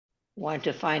want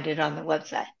to find it on the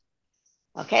website.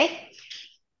 Okay?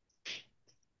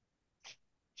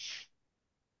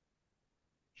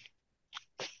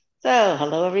 So,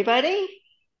 hello everybody.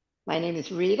 My name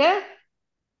is Rita.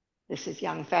 This is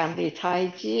Young Family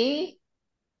Tai Chi,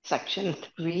 section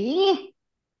 3.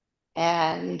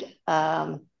 And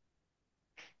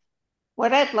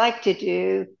what I'd like to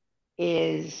do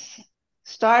is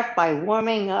start by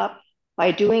warming up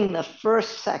by doing the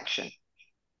first section,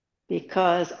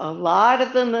 because a lot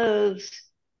of the moves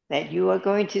that you are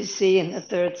going to see in the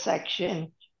third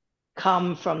section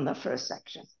come from the first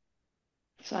section.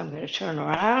 So I'm going to turn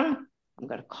around, I'm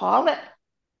going to call it,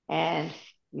 and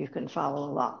you can follow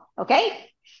along. Okay?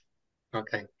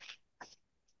 Okay.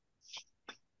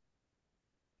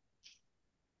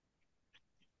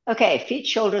 Okay, feet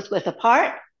shoulders width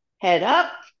apart, head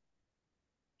up,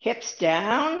 hips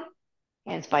down,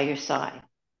 hands by your side.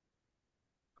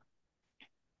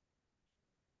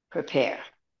 Prepare.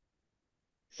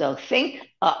 So think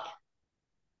up.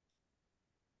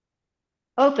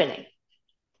 Opening.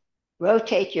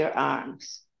 Rotate your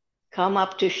arms. Come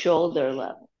up to shoulder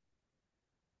level.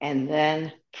 And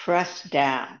then press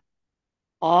down,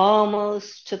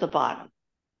 almost to the bottom.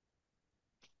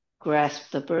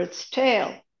 Grasp the bird's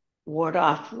tail. Ward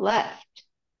off left.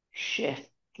 Shift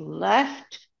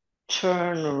left.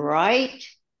 Turn right.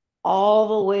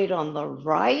 All the weight on the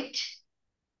right.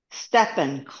 Step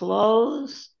and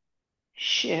close.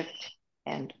 Shift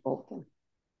and open.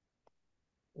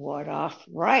 Ward off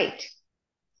right.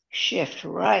 Shift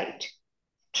right.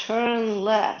 Turn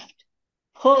left.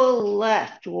 Pull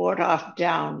left. Ward off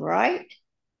down right.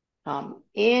 Come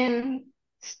in.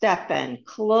 Step and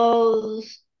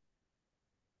close.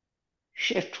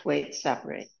 Shift weight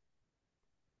separate.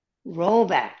 Roll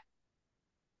back.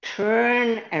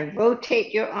 Turn and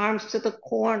rotate your arms to the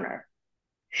corner.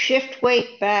 Shift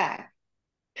weight back.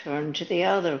 Turn to the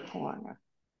other corner.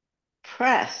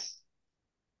 Press.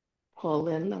 Pull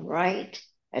in the right.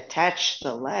 Attach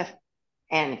the left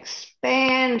and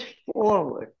expand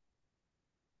forward.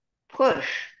 Push.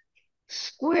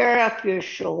 Square up your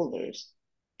shoulders.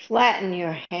 Flatten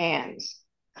your hands.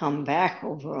 Come back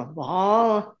over a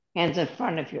ball. Hands in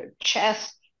front of your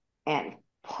chest and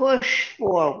push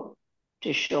forward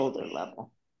to shoulder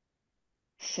level.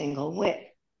 Single width.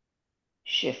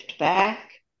 Shift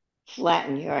back.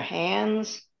 Flatten your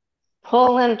hands.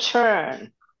 Pull and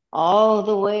turn all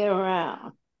the way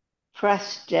around.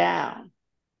 Press down.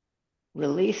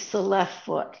 Release the left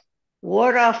foot.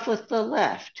 Ward off with the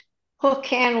left. Hook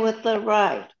hand with the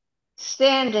right.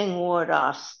 Standing ward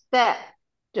off. Step.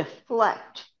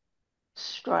 Deflect.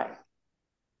 Strike.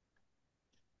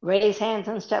 Raise hands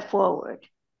and step forward.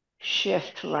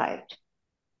 Shift right.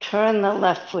 Turn the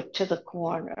left foot to the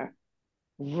corner.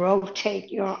 Rotate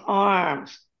your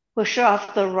arms. Push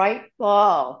off the right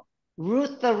ball.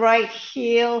 Root the right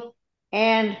heel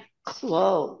and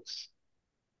close.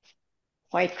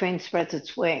 White crane spreads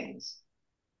its wings.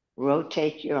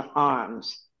 Rotate your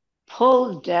arms.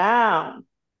 Pull down.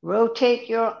 Rotate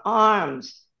your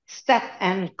arms. Step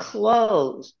and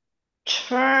close.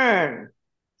 Turn.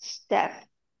 Step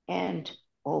and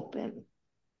open.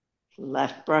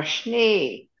 Left brush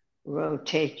knee.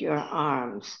 Rotate your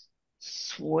arms.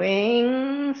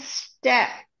 Swing, step,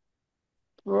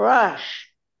 brush,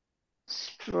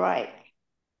 strike.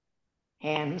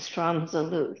 Hands from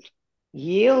salute.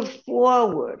 Yield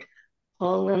forward.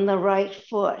 Pull in the right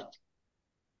foot.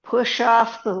 Push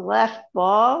off the left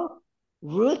ball.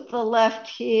 Root the left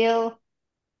heel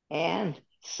and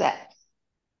set.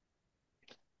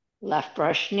 Left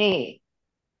brush knee.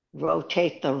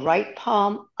 Rotate the right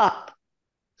palm up.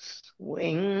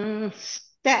 Swing,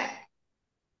 step,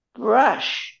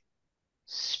 brush,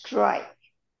 strike.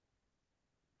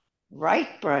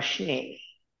 Right brush knee.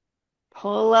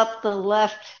 Pull up the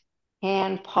left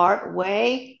hand part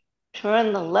way.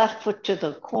 Turn the left foot to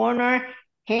the corner.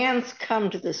 Hands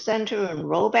come to the center in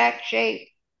roll back shape.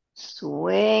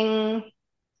 Swing,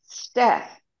 step,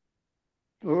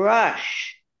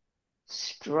 brush,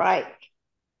 strike.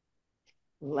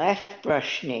 Left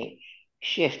brush knee.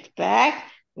 Shift back.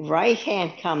 Right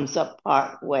hand comes up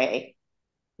part way.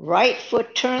 Right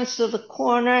foot turns to the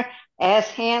corner as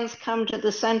hands come to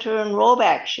the center in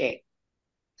rollback shape.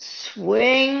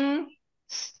 Swing,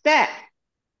 step,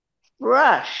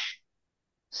 brush,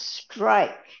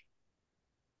 strike.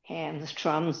 Hands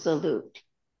trum salute.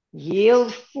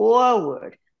 Yield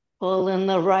forward. Pull in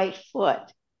the right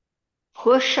foot.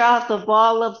 Push out the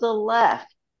ball of the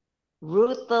left.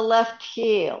 Root the left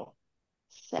heel.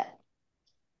 Set.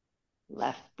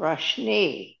 Left brush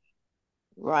knee.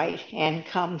 Right hand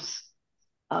comes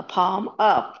palm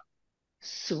up.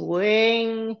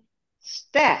 Swing,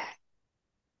 step,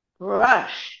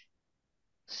 brush,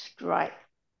 strike.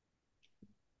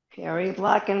 Parry,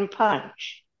 block, and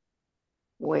punch.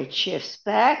 Weight shifts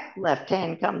back, left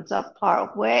hand comes up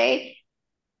part way,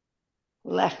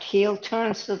 left heel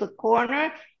turns to the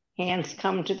corner, hands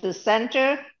come to the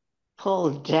center,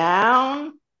 pull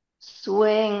down,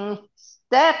 swing,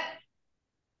 step,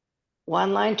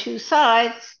 one line, two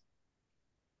sides,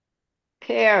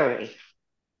 parry,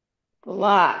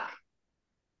 block,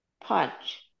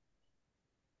 punch,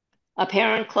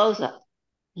 apparent close-up,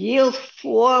 yield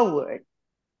forward,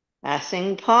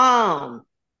 passing palm,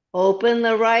 open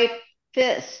the right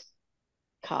fist,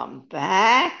 come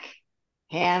back,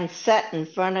 hands set in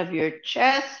front of your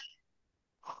chest,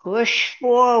 push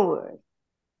forward,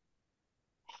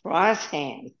 cross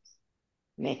hands,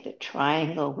 make the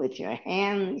triangle with your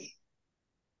hands,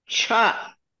 chop,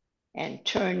 and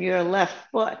turn your left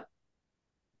foot.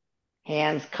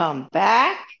 Hands come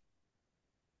back.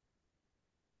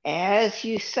 As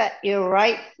you set your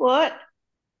right foot,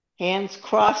 hands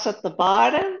cross at the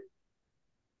bottom,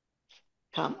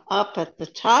 come up at the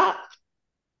top,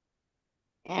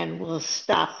 and we'll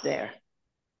stop there.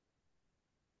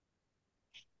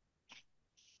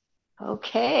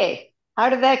 Okay, how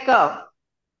did that go?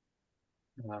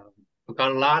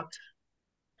 Forgot a lot.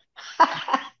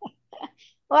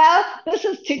 Well, this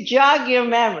is to jog your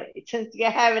memory since you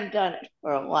haven't done it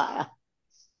for a while.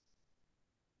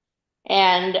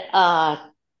 And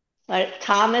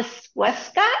Thomas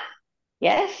Westcott,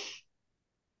 yes?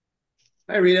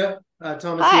 Hi, Rita.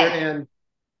 Thomas Hi. here, and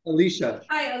Alicia.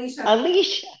 Hi, Alicia.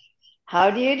 Alicia,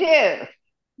 how do you do?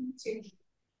 You too.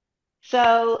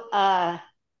 So one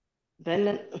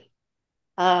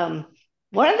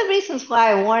of the reasons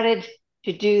why I wanted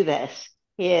to do this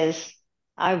is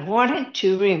I wanted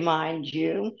to remind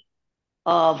you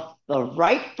of the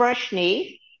right brush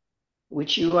knee,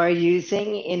 which you are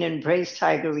using in Embrace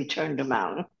Tiger Return to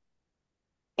Mountain,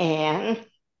 and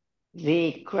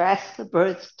the Grasp the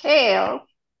Bird's Tail,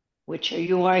 which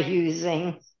you are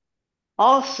using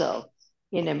also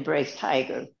in Embrace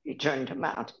Tiger Return to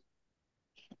Mountain.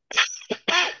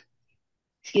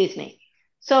 Excuse me.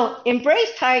 So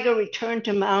Embrace Tiger Return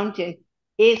to Mountain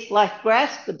is like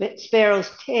Grasp the Sparrow's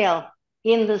Tail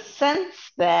in the sense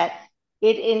that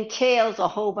it entails a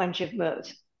whole bunch of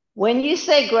moves. When you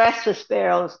say Grasp the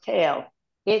Sparrow's Tail,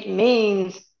 it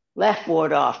means left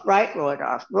ward off, right ward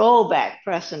off, roll back,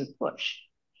 press and push.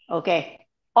 Okay,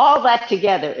 all that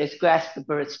together is Grasp the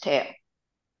Bird's Tail.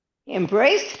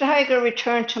 Embrace Tiger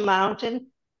Return to Mountain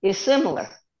is similar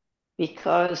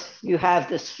because you have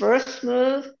this first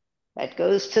move that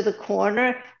goes to the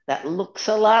corner that looks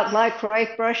a lot like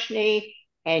right brush knee,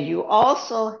 and you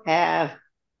also have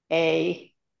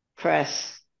a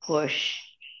press push,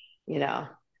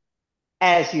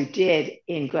 as you did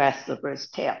in Grasp the Bird's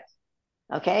Tail.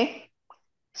 Okay,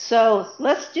 so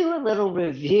let's do a little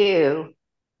review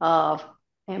of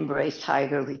Embrace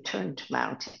Tiger Return to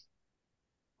Mountain.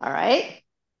 All right.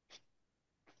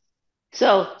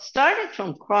 So starting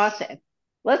from crosshand,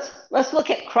 let's look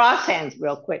at cross hands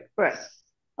real quick first.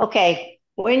 Okay,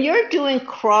 when you're doing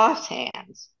cross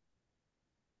hands,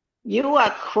 you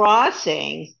are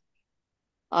crossing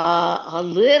a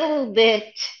little bit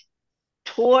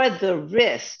toward the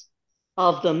wrist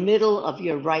of the middle of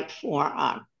your right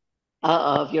forearm,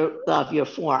 of your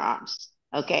forearms.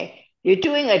 Okay, you're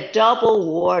doing a double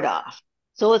ward off,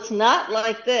 so it's not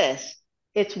like this.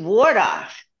 It's ward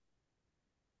off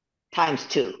times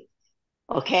 2.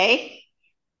 Okay,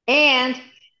 and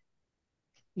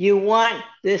you want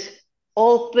this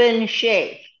open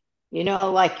shape.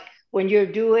 Like when you're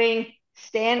doing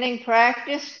standing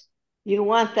practice, you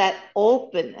want that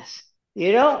openness.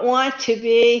 You don't want to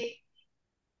be,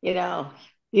 you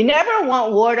never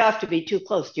want ward off to be too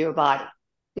close to your body,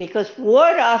 because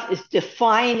ward off is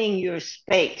defining your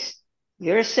space.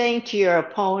 You're saying to your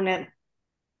opponent,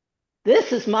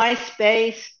 this is my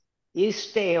space, you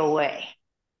stay away.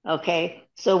 Okay,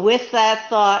 so with that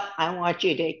thought, I want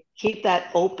you to keep that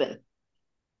open.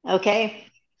 Okay,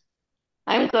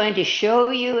 I'm going to show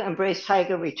you Embrace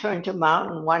Tiger Return to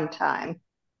Mountain one time,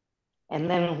 and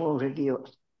then we'll review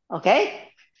it. Okay,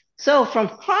 so from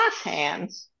cross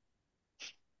hands,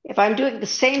 if I'm doing the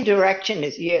same direction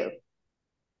as you,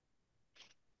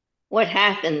 what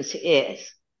happens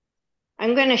is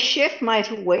I'm going to shift my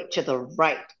weight to the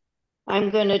right. I'm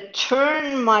going to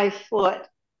turn my foot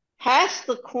past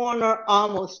the corner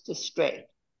almost to straight.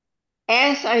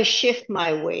 As I shift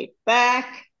my weight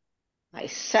back, I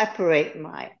separate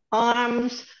my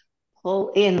arms, pull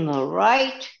in the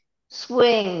right,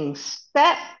 swing,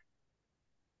 step,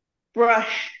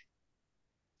 brush,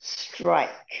 strike.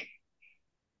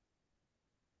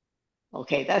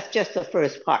 Okay, that's just the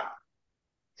first part.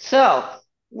 So,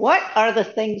 what are the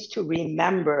things to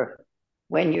remember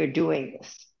when you're doing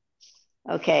this?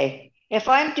 Okay, if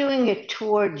I'm doing it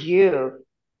toward you,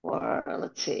 or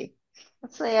let's see,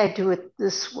 let's say I do it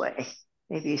this way.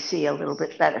 Maybe you see a little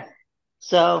bit better.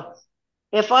 So,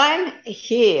 if I'm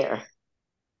here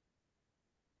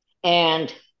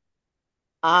and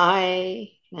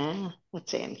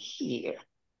let's say I'm here,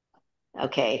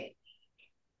 okay,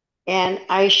 and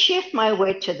I shift my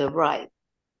weight to the right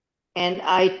and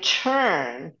I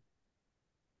turn,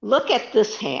 look at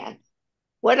this hand.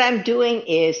 What I'm doing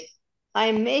is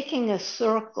I'm making a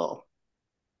circle.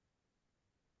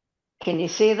 Can you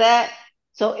see that?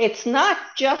 So it's not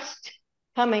just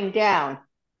coming down.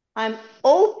 I'm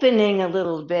opening a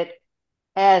little bit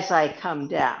as I come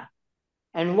down.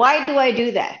 And why do I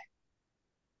do that?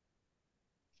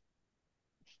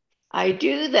 I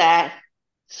do that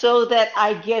so that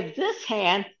I give this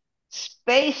hand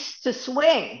space to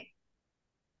swing.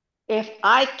 If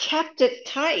I kept it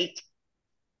tight,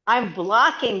 I'm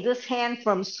blocking this hand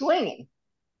from swinging.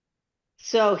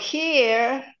 So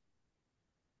here,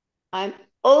 I'm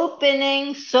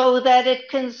opening so that it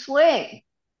can swing.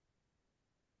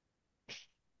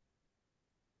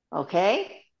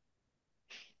 Okay?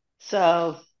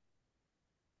 So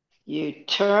you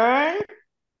turn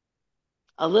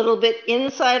a little bit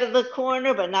inside of the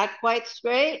corner, but not quite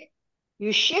straight.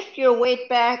 You shift your weight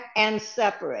back and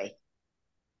separate.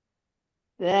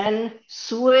 Then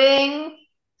swing,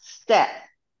 step.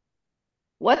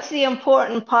 What's the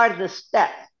important part of the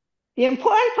step? The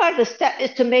important part of the step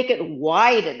is to make it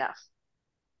wide enough.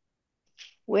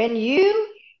 When you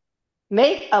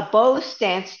make a bow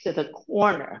stance to the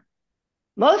corner,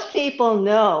 most people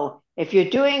know if you're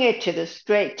doing it to the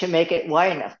straight to make it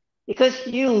wide enough because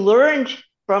you learned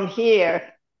from here.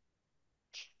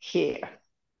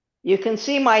 You can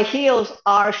see my heels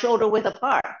are shoulder width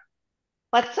apart.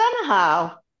 But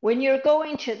somehow, when you're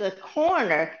going to the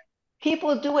corner,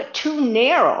 people do it too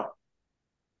narrow.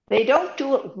 They don't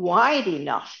do it wide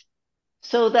enough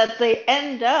so that they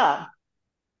end up,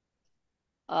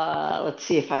 let's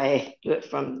see if I do it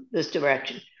from this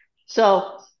direction.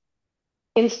 So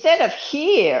instead of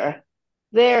here,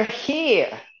 they're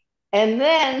here. And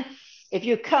then if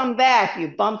you come back, you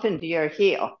bump into your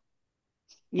heel.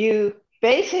 You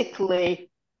basically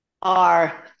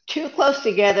are too close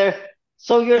together,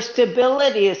 so your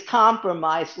stability is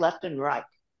compromised left and right.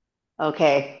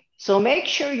 Okay, so make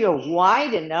sure you're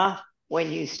wide enough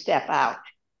when you step out.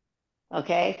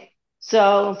 Okay,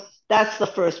 so that's the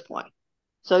first point.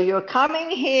 So you're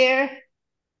coming here,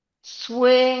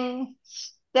 swing,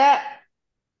 step,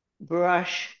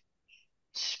 brush,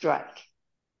 strike.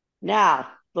 Now,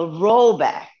 the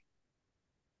rollback.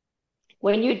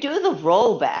 When you do the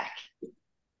rollback,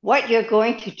 what you're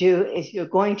going to do is you're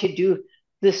going to do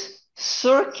this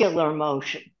circular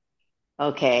motion.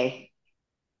 Okay.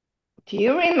 Do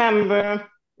you remember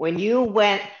when you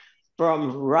went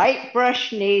from right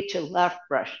brush knee to left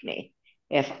brush knee?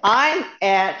 If I'm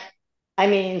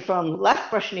from left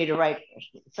brush knee to right brush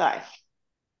knee, sorry.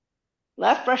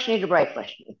 Left brush knee to right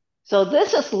brush knee. So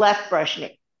this is left brush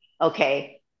knee.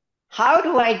 Okay. How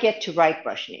do I get to right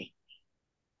brush knee?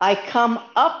 I come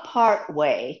up part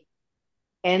way,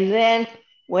 and then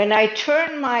when I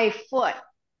turn my foot,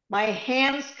 my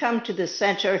hands come to the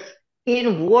center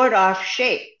in ward-off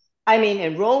shape.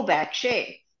 In rollback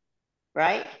shape,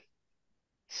 right?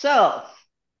 So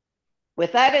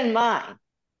with that in mind,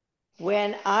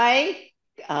 when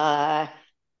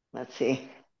let's see,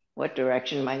 what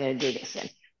direction am I going to do this in?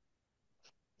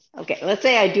 Okay, let's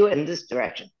say I do it in this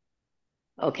direction.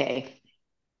 Okay.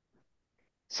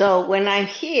 So when I'm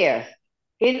here,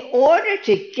 in order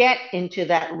to get into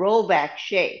that rollback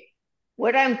shape,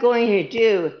 what I'm going to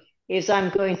do is I'm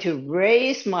going to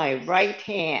raise my right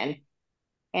hand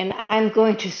and I'm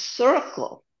going to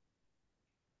circle.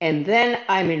 And then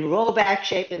I'm in rollback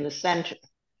shape in the center.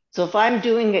 So if I'm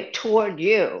doing it toward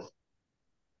you,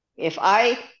 if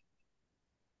I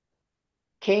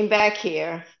came back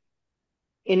here,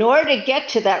 in order to get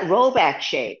to that rollback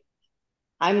shape,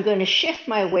 I'm going to shift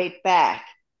my weight back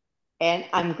and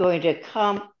I'm going to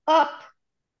come up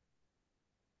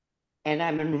and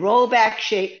I'm in rollback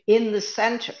shape in the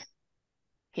center.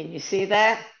 Can you see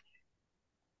that?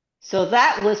 So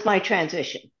that was my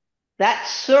transition. That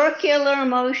circular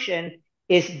motion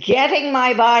is getting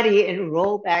my body in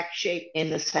rollback shape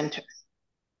in the center.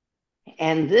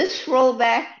 And this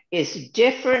rollback is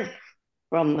different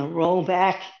from the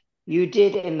rollback you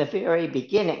did in the very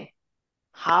beginning.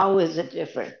 How is it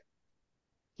different?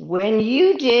 When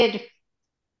you did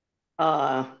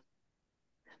right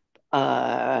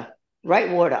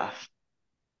ward off,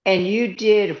 and you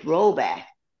did roll back,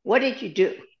 what did you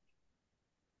do?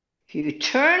 You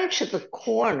turned to the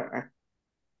corner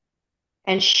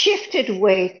and shifted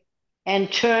weight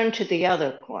and turned to the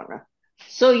other corner.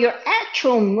 So your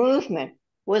actual movement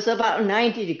was about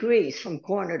 90 degrees from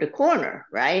corner to corner,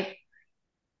 right?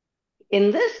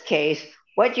 In this case,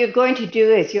 what you're going to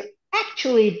do is you're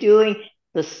actually doing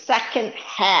the second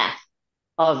half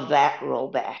of that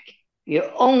rollback.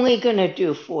 You're only going to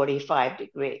do 45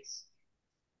 degrees.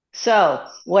 So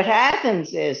what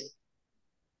happens is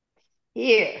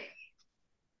here,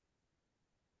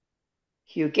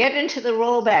 you get into the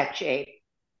rollback shape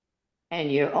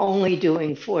and you're only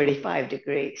doing 45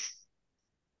 degrees.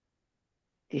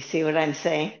 Do you see what I'm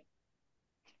saying?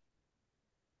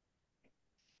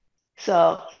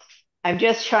 So I'm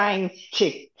just trying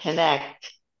to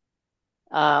connect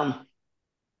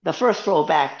the first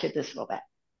rollback to this rollback.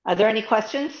 Are there any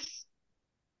questions?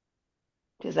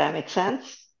 Does that make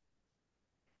sense?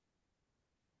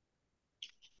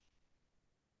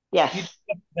 Yes.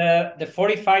 The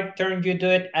 45 turn, you do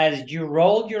it as you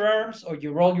roll your arms, or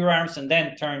you roll your arms and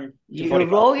then turn to 45?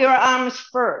 You roll your arms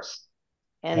first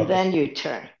and then you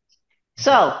turn.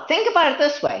 So think about it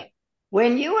this way.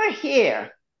 When you are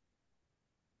here,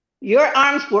 your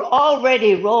arms were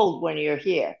already rolled when you're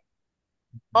here.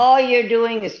 All you're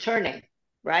doing is turning,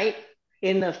 right?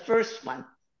 In the first one.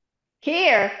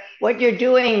 Here, what you're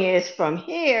doing is from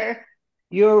here,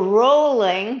 you're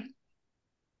rolling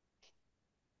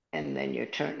and then you're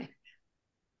turning.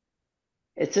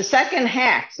 It's the second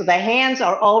half. So the hands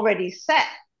are already set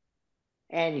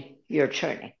and you're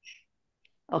turning.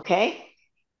 Okay?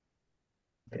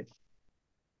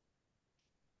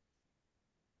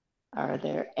 Are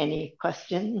there any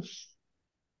questions?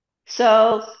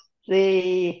 So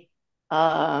the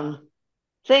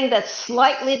thing that's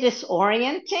slightly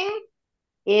disorienting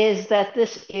is that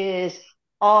this is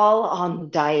all on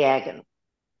diagonal.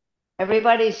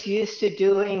 Everybody's used to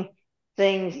doing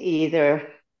things either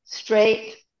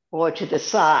straight or to the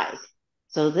side.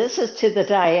 So this is to the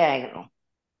diagonal.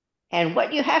 And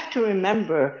what you have to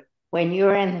remember when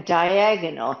you're in the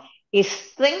diagonal is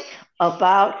think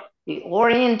about the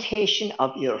orientation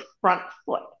of your front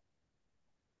foot.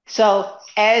 So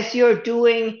as you're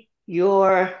doing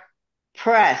your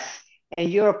press and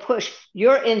your push,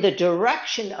 you're in the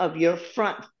direction of your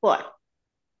front foot.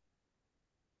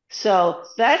 So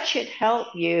that should help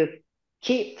you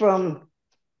keep from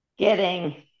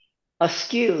getting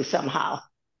askew somehow.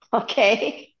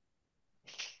 Okay?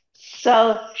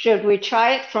 So should we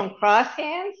try it from cross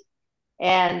hands?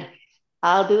 And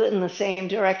I'll do it in the same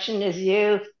direction as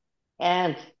you.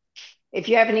 And if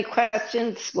you have any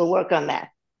questions, we'll work on that.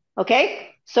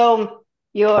 Okay? So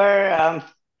your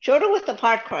shoulder width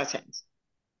apart cross hands.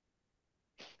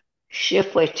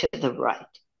 Shift weight to the right.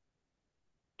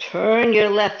 Turn your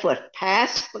left foot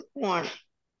past the corner.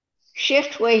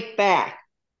 Shift weight back.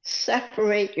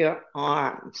 Separate your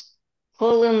arms.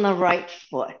 Pull in the right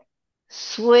foot.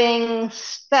 Swing,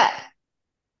 step.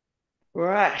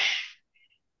 Brush.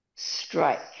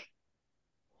 Strike.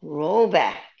 Roll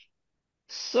back.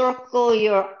 Circle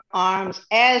your arms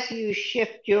as you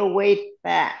shift your weight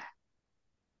back.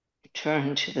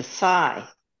 Turn to the side.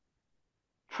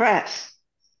 Press.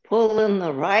 Pull in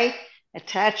the right.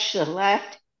 Attach the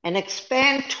left. And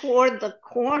expand toward the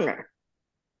corner.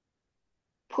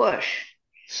 Push.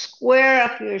 Square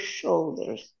up your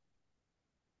shoulders.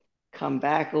 Come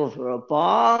back over a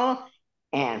ball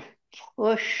and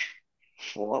push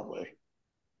forward.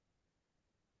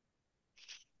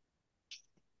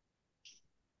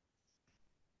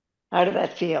 How did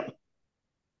that feel?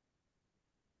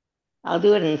 I'll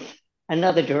do it in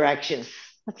another direction.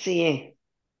 Let's see.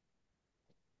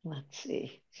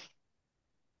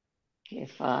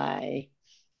 How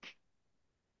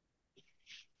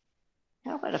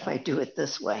about if I do it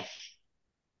this way?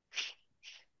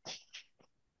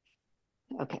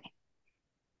 Okay.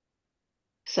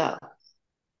 So,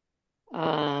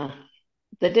 the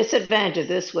disadvantage of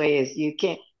this way is you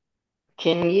can't,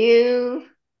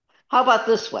 how about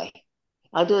this way?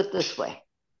 I'll do it this way.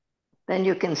 Then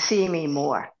you can see me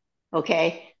more.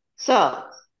 Okay. So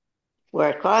we're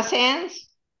at cross hands.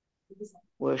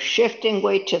 We're shifting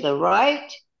weight to the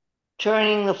right,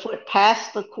 turning the foot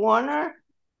past the corner,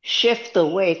 shift the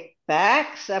weight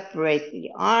back, separate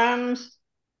the arms,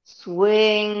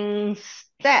 swing,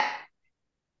 step,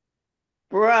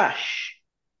 brush,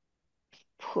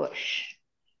 push,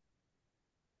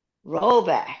 roll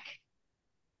back,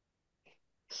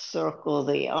 circle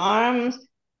the arms,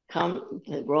 come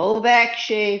the roll back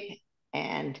shape,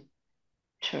 and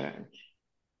turn.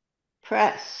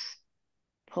 Press.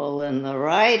 Pull in the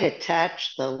right,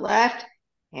 attach the left,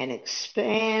 and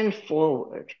expand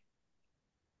forward.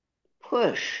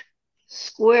 Push.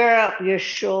 Square up your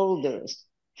shoulders.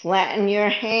 Flatten your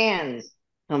hands.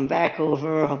 Come back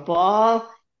over a ball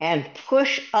and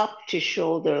push up to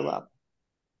shoulder level.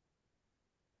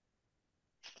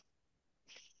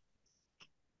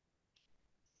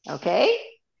 Okay?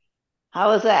 How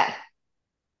was that?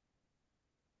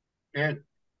 Good.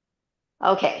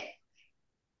 Okay.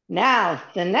 Now,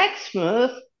 the next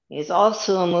move is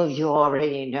also a move you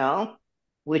already know,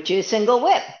 which is single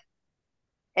whip,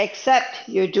 except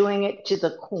you're doing it to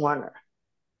the corner.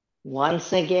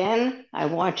 Once again, I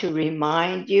want to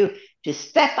remind you to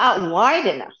step out wide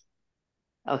enough,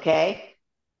 okay?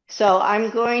 So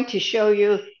I'm going to show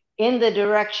you in the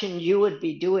direction you would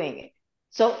be doing it.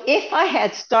 So if I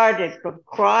had started from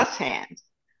cross hands,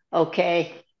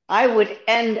 okay, I would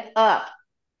end up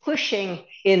pushing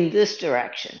in this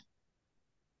direction.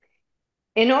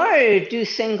 In order to do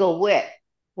single whip,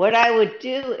 what I would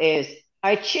do is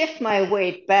I'd shift my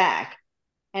weight back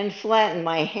and flatten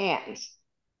my hands.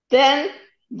 Then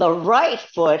the right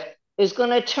foot is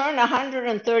going to turn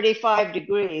 135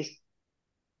 degrees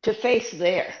to face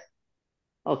there.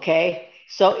 Okay,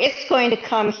 so it's going to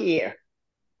come here.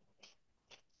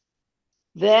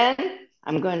 Then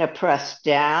I'm going to press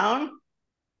down,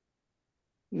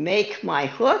 make my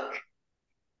hook,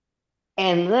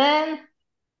 and then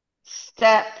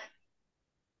step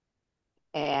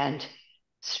and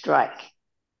strike.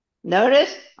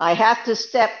 Notice I have to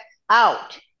step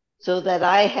out so that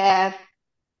I have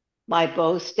my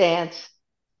bow stance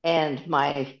and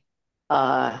my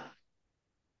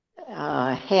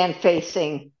hand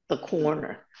facing the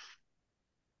corner.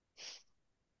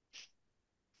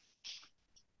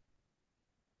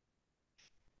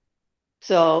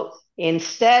 So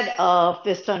instead of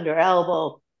fist under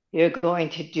elbow, you're going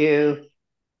to do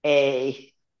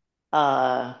a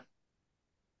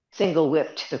single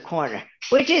whip to the corner,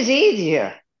 which is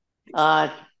easier.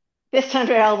 Fist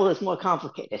under elbow is more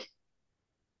complicated.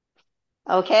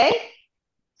 Okay,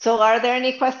 so are there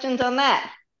any questions on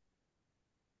that?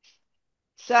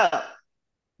 So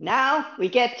now we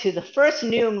get to the first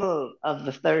new move of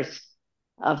the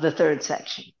third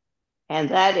section, and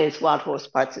that is wild horse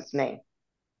parts its mane.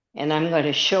 And I'm going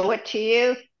to show it to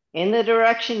you in the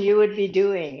direction you would be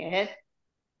doing it,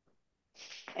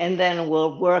 and then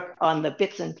we'll work on the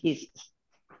bits and pieces.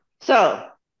 So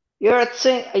you're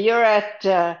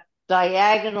at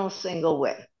diagonal single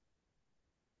whip.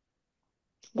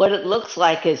 What it looks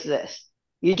like is this.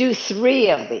 You do 3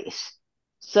 of these.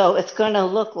 So it's going to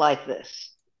look like this.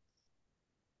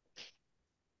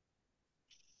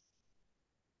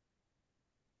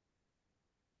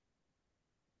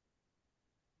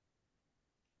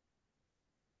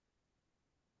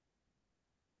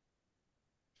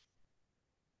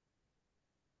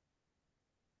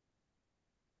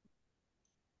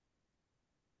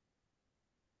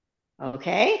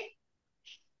 Okay?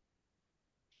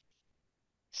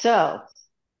 So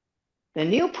the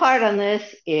new part on this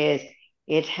is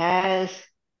it has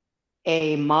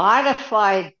a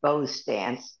modified bow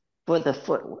stance for the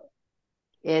footwork.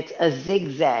 It's a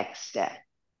zigzag step.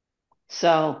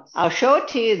 So I'll show it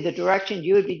to you the direction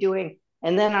you would be doing,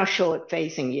 and then I'll show it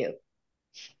facing you.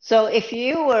 So if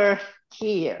you were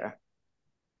here,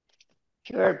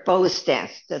 you're at bow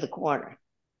stance to the corner.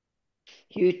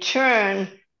 You turn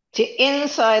to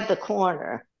inside the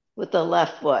corner with the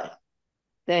left foot.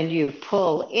 Then you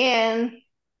pull in,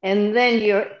 and then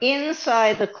you're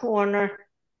inside the corner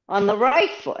on the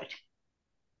right foot.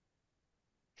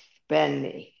 Bend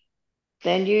knee.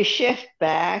 Then you shift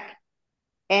back,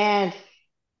 and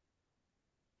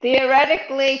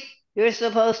theoretically, you're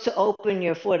supposed to open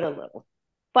your foot a little.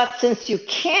 But since you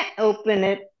can't open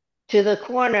it to the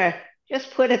corner,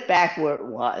 just put it back where it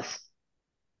was.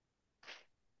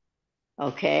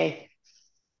 Okay?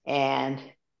 And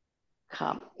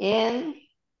come in.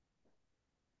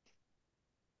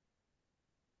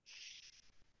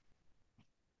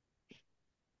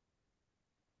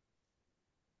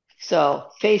 So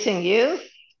facing you,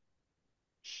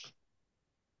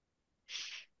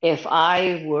 if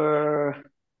I were,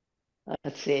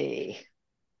 let's see,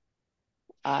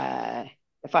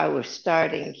 if I were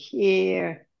starting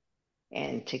here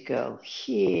and to go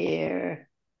here,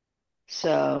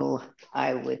 so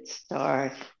I would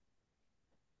start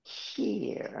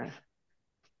here,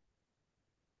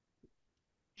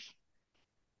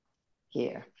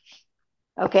 here.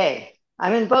 Okay,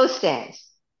 I'm in bow stance,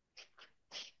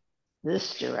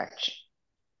 this direction.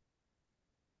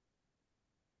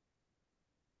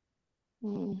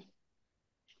 Bow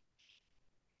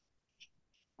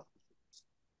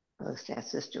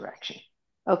stance this direction.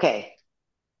 Okay,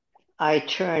 I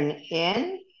turn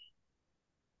in,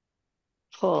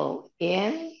 pull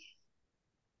in,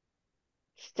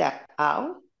 step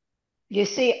out. You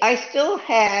see, I still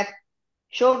have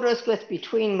shoulders width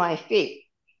between my feet,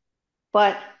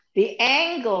 but the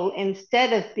angle,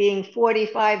 instead of being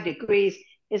 45 degrees,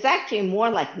 is actually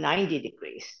more like 90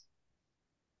 degrees.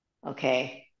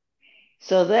 Okay,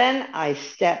 so then I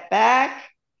step back,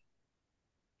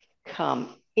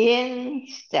 come in,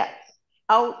 step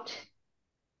out,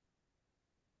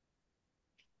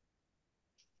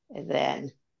 and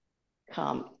then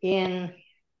come in,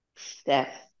 step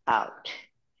out.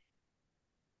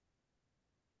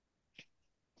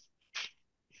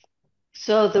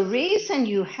 So the reason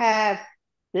you have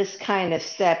this kind of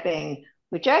stepping,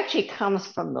 which actually comes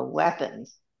from the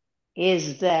weapons,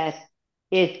 is that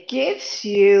it gives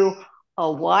you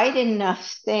a wide enough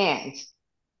stance,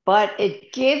 but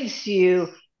it gives you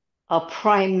a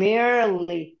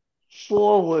primarily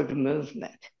forward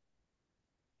movement.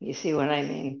 You see what I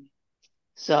mean?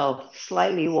 So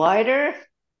slightly wider,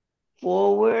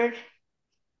 forward,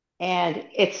 and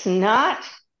it's not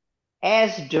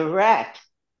as direct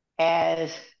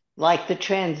as like the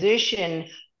transition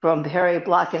from parry,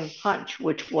 block, and punch,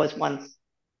 which was once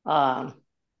one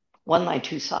line,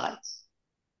 two sides.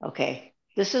 Okay,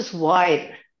 this is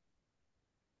wider,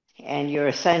 and you're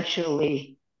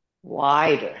essentially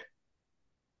wider.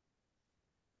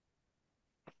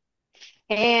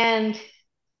 And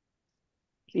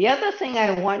the other thing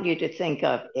I want you to think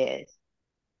of is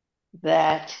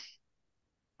that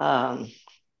Wild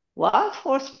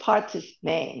Horse Parts'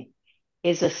 main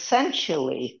is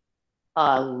essentially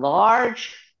a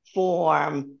large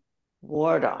form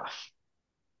ward off.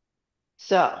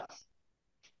 So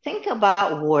think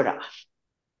about ward off.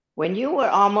 When you were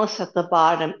almost at the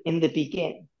bottom in the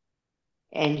beginning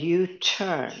and you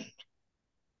turned,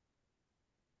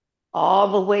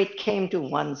 all the weight came to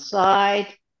one side,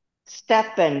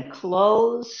 step and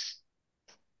close.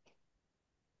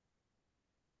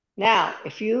 Now,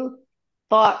 if you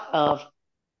thought of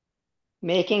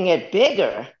making it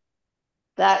bigger,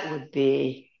 that would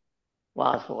be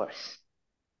Wild Horse.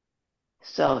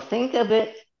 So think of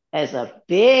it as a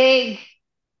big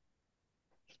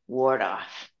ward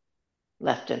off,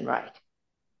 left and right.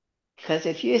 Because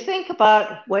if you think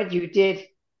about what you did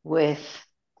with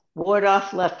ward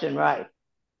off left and right,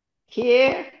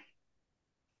 here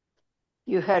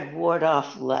you had ward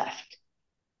off left.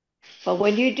 But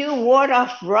when you do ward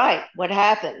off right, what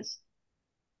happens?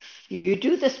 You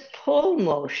do this pull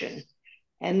motion,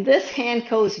 and this hand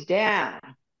goes down,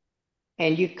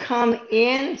 and you come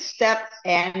in, step,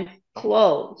 and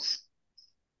close,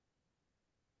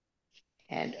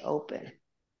 and open.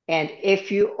 And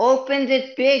if you opened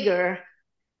it bigger,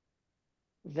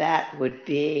 that would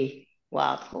be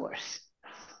Wild Horse.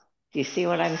 Do you see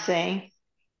what I'm saying?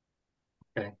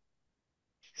 Okay.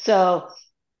 So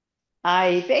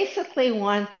I basically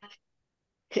want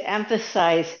to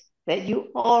emphasize that you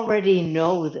already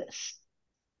know this.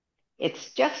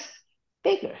 It's just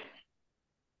bigger.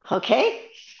 Okay?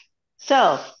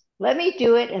 So let me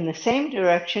do it in the same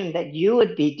direction that you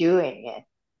would be doing it.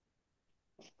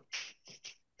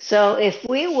 So if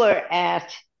we were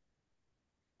at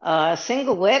a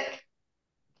single whip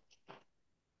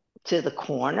to the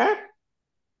corner,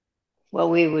 what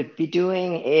we would be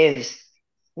doing is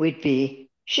we'd be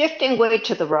shifting weight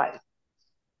to the right,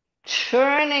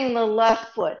 turning the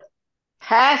left foot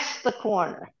past the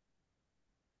corner,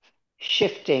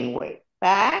 shifting weight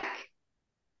back,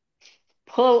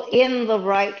 pull in the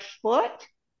right foot,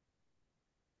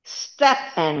 step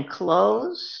and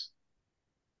close,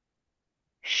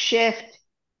 shift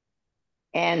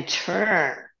and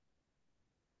turn.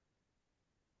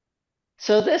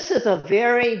 So this is a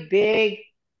very big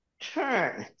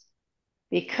turn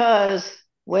because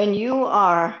when you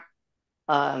are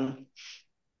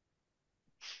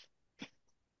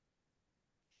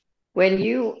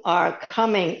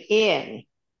coming in,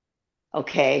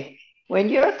 okay, when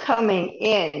you're coming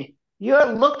in,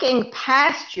 you're looking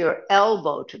past your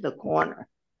elbow to the corner.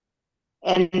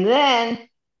 And then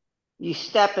you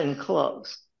step and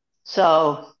close.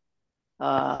 So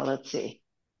let's see.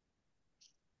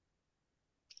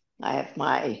 I have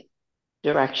my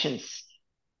directions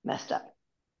messed up.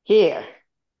 Here,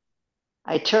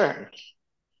 I turn.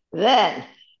 Then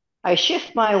I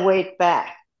shift my weight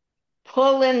back,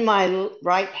 pull in my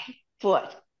right foot,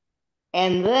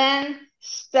 and then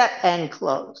step and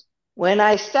close. When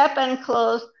I step and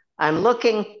close, I'm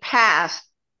looking past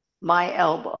my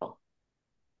elbow.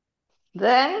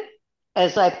 Then,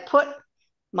 as I put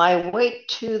my weight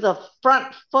to the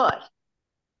front foot,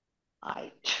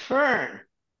 I turn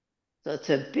So it's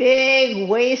a big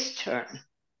waist turn.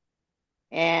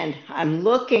 And I'm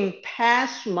looking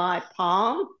past my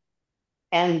palm,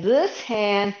 and this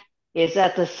hand is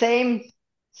at the same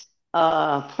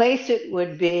place it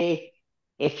would be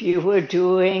if you were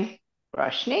doing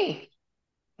brush knee,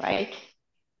 right?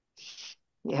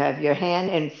 You have your hand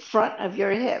in front of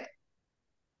your hip.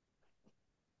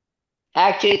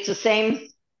 Actually, it's the same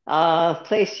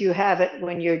place you have it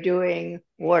when you're doing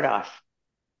ward off.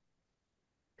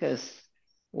 Because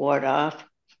ward off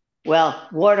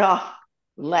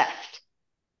left.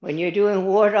 When you're doing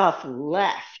ward off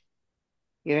left,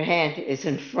 your hand is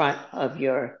in front of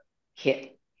your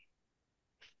hip.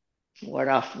 Ward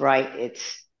off right,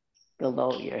 it's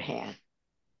below your hand.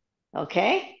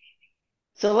 Okay?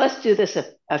 So let's do this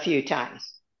a few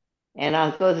times. And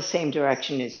I'll go the same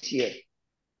direction as you.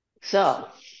 So,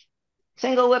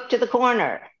 single whip to the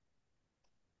corner.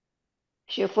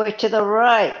 Shift weight to the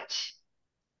right.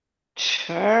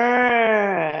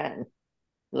 Turn.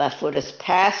 Left foot is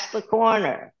past the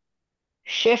corner.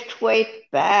 Shift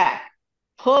weight back.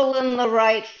 Pull in the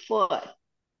right foot.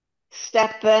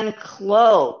 Step and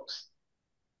close.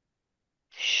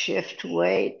 Shift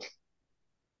weight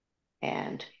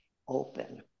and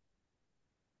open.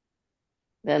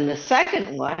 Then the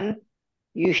second one,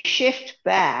 you shift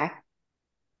back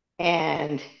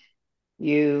and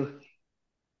you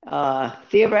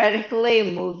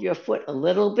theoretically move your foot a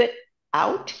little bit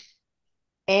out,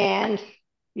 and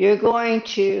you're going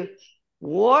to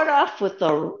ward off with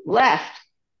the left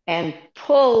and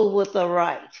pull with the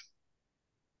right.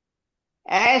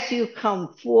 As you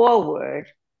come forward,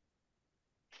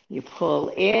 you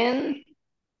pull in,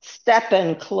 step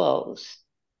and close.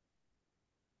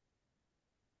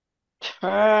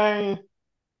 Turn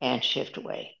and shift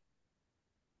away.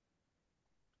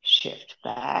 Shift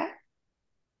back,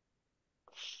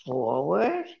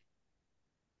 forward,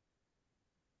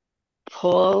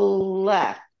 pull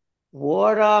left,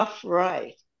 ward off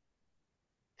right,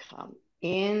 come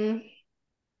in,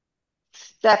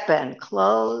 step and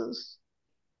close,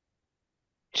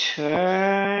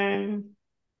 turn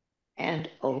and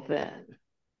open.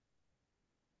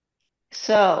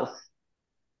 So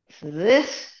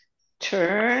this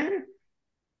turn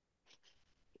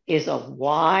is a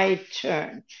wide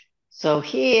turn. So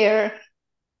here,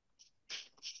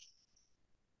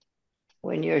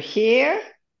 when you're here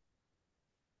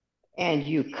and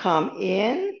you come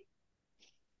in,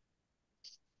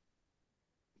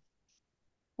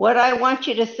 what I want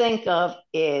you to think of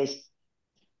is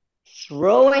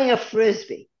throwing a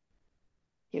frisbee.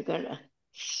 You're going to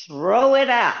throw it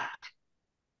out.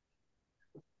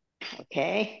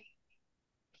 Okay?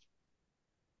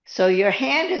 So your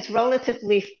hand is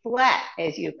relatively flat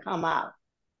as you come out.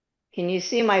 Can you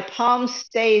see my palm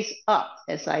stays up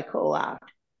as I go out?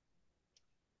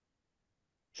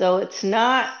 So it's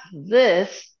not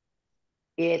this,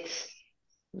 it's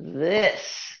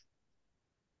this.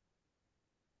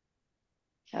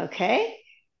 Okay?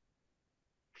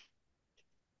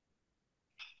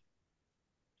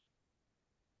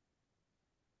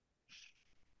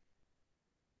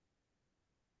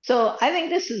 So I think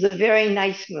this is a very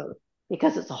nice move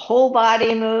because it's a whole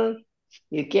body move.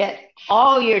 You get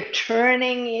all your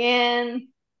turning in,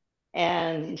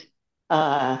 and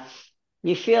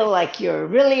you feel like you're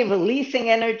really releasing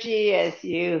energy as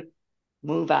you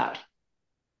move out.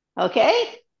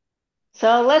 Okay?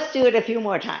 So let's do it a few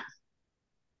more times.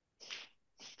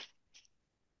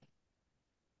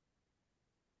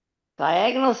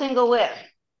 Diagonal single whip.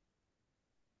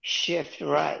 Shift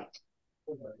right.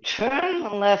 Turn the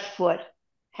left foot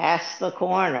past the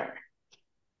corner.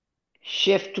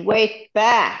 Shift weight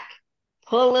back.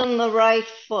 Pull in the right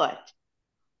foot.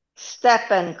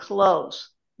 Step and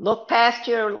close. Look past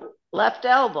your left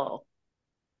elbow.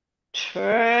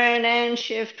 Turn and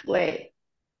shift weight.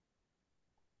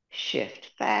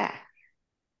 Shift back.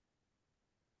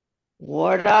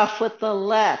 Ward off with the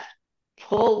left.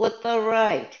 Pull with the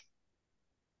right.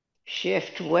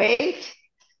 Shift weight.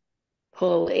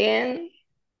 Pull in.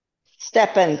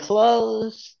 Step and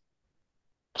close.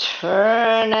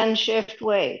 Turn and shift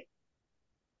weight.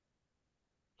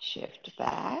 Shift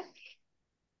back.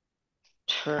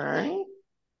 Turn.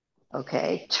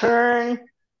 Okay, turn.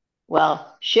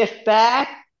 Well, shift back.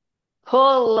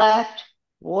 Pull left.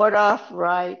 Ward off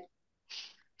right.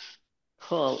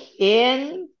 Pull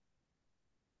in.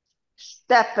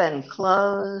 Step and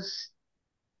close.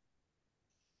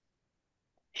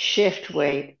 Shift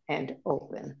weight and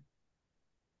open.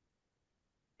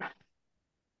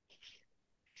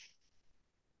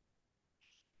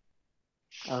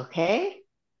 Okay.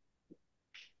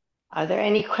 Are there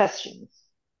any questions?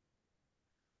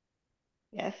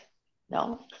 Yes?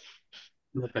 No?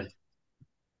 Okay.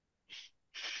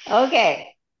 Okay.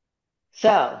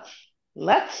 So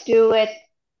let's do it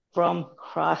from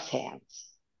cross hands.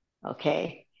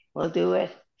 Okay. We'll do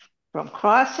it from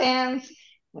cross hands,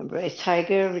 embrace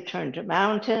tiger, return to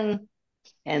mountain,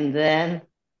 and then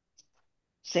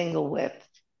single whip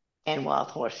and wild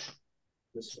horse.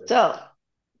 So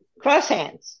cross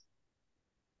hands.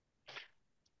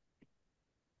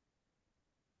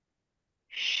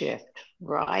 Shift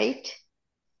right,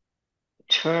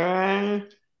 turn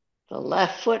the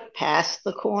left foot past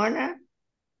the corner,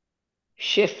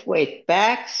 shift weight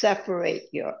back, separate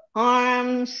your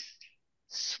arms,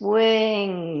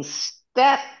 swing,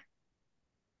 step,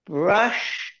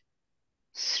 brush,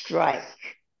 strike,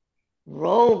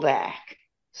 roll back,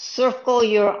 circle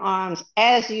your arms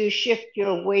as you shift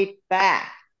your weight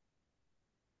back,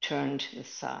 turn to the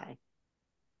side,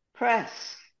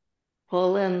 press,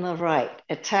 pull in the right,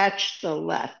 attach the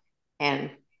left,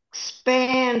 and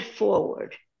expand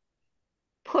forward.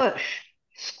 Push,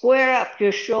 square up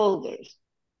your shoulders,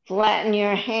 flatten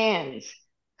your hands,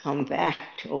 come back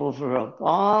to over a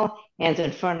ball, hands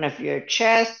in front of your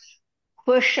chest,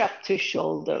 push up to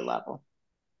shoulder level.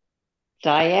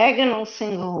 Diagonal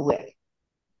single whip.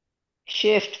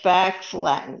 Shift back,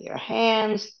 flatten your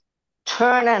hands,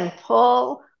 turn and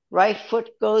pull, right foot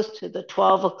goes to the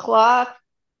 12 o'clock,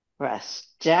 press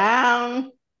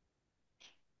down,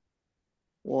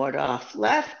 ward off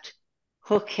left,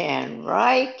 hook hand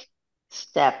right,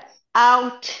 step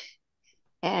out,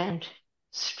 and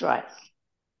strike.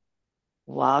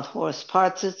 Wild horse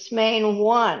parts its mane,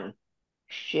 1,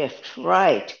 shift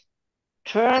right,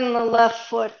 turn the left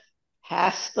foot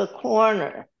past the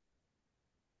corner,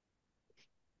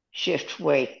 shift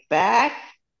weight back,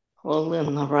 pull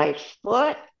in the right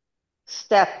foot,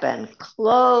 step and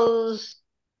close,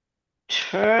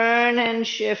 turn and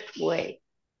shift weight,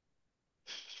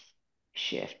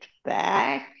 shift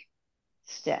back,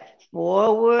 step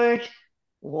forward,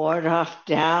 ward off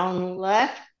down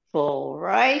left, pull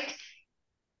right,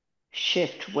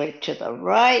 shift weight to the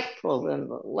right, pull in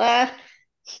the left,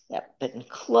 step and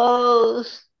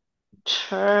close,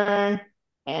 turn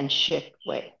and shift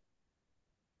weight.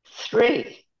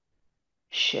 3,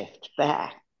 shift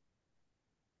back,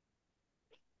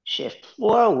 shift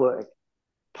forward,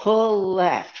 pull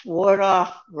left, ward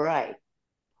off right,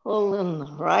 pull in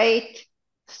the right,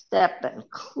 step and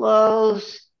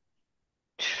close,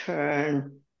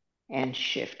 turn and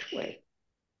shift weight.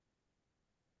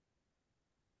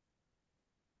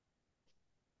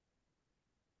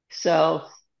 So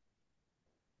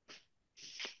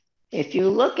if you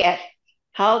look at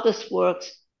how this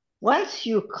works, once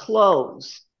you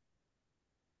close,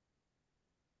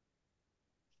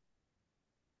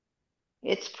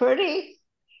 it's pretty,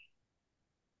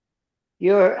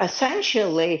 you're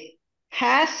essentially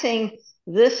passing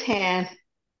this hand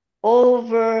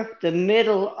over the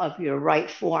middle of your right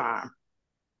forearm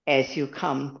as you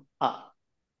come up.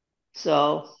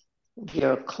 So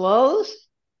you're closed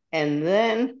and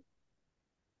then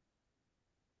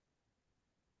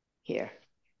here.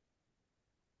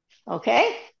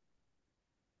 Okay?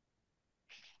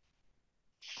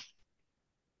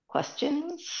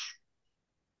 Questions?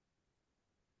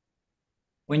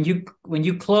 When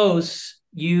you close,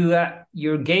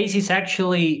 your gaze is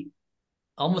actually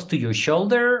almost to your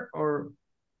shoulder, or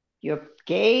your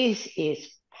gaze is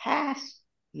past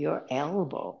your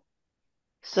elbow.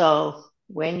 So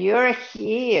when you're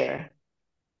here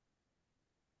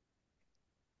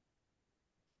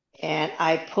and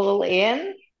I pull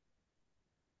in,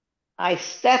 I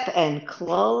step and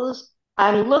close,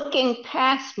 I'm looking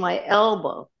past my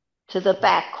elbow to the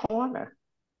back corner.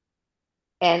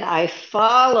 And I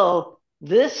follow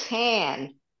this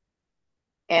hand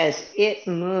as it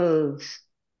moves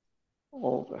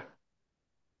over.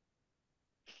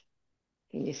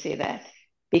 Can you see that?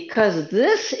 Because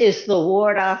this is the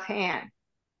ward off hand.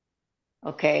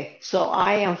 Okay, so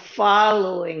I am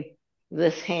following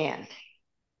this hand.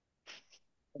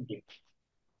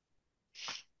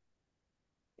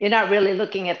 You're not really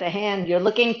looking at the hand, you're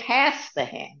looking past the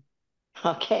hand.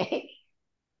 Okay?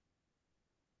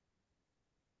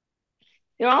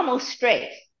 You're almost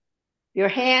straight. Your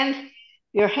hand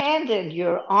and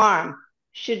your arm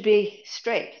should be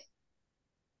straight.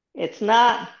 It's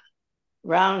not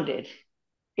rounded,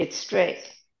 it's straight.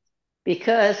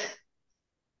 Because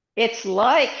it's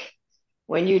like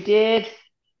when you did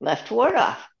left ward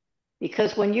off.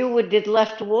 Because when you did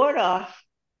left ward off,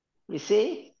 you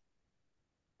see,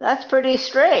 that's pretty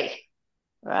straight,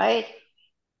 right?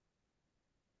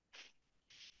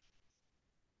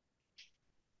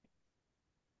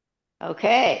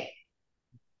 Okay,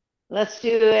 let's do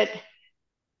it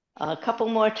A couple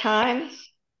more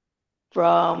times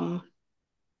from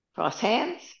cross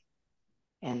hands,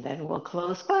 and then we'll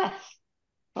close class.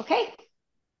 Okay?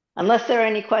 Unless there are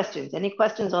any questions. Any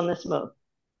questions on this move?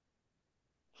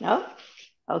 No?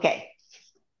 Okay.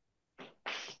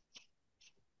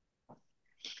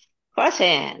 Cross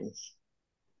hands.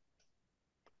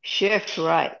 Shift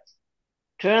right.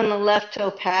 Turn the left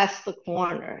toe past the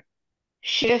corner.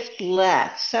 Shift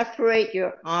left. Separate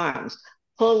your arms.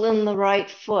 Pull in the right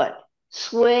foot.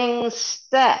 Swing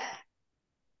step.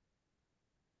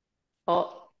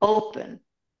 Open.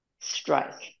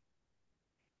 Strike.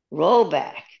 Roll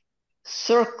back.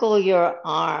 Circle your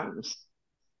arms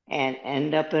and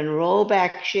end up in roll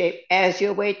back shape as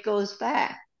your weight goes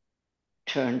back.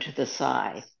 Turn to the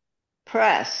side.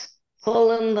 Press.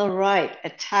 Pull in the right.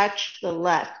 Attach the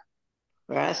left.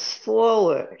 Press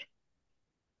forward.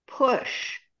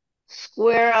 Push.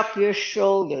 Square up your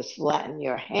shoulders. Flatten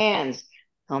your hands.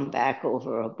 Come back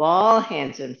over a ball.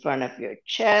 Hands in front of your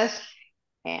chest.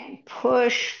 And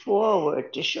push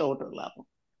forward to shoulder level.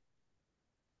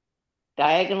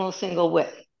 Diagonal single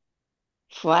width.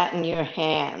 Flatten your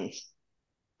hands.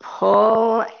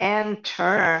 Pull and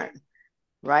turn.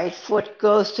 Right foot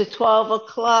goes to 12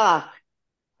 o'clock.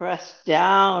 Press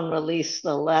down, release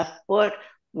the left foot.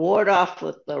 Ward off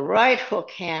with the right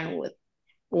hook hand with,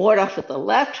 ward off with the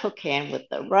left hook hand with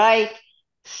the right.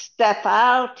 Step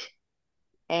out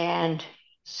and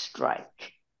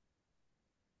strike.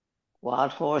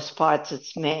 Wild horse parts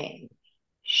its mane.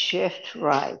 Shift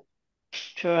right.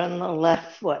 Turn the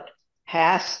left foot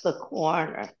past the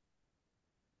corner.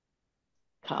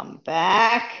 Come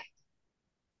back.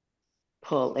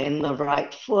 Pull in the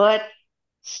right foot.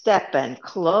 Step and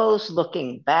close,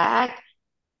 looking back.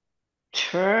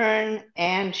 Turn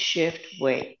and shift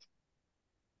weight.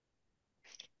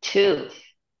 2.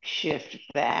 Shift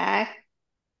back.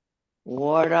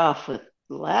 Ward off with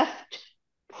left.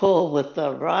 Pull with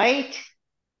the right.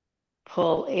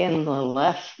 Pull in the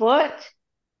left foot.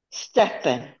 Step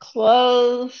and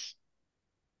close.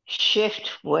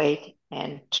 Shift weight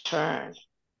and turn.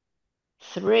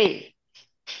 3.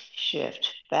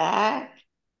 Shift back.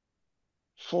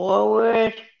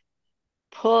 Forward.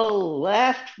 Pull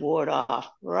left. Ward off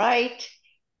right.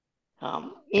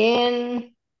 Come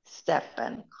in. Step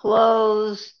and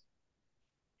close.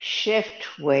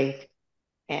 Shift weight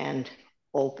and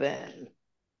open.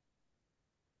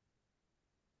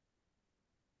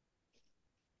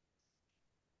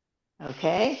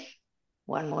 Okay,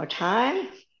 one more time.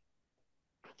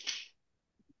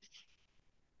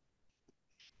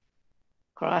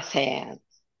 Cross hands.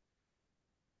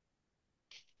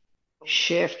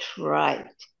 Shift right.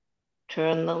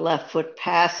 Turn the left foot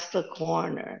past the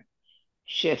corner.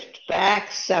 Shift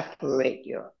back, separate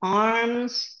your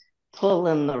arms. Pull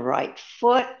in the right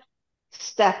foot.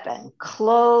 Step and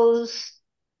close.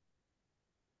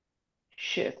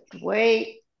 Shift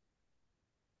weight.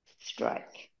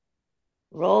 Strike.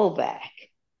 Roll back.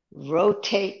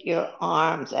 Rotate your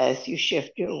arms as you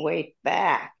shift your weight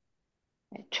back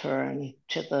and turn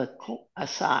to the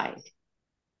side.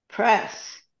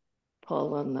 Press.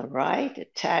 Pull on the right,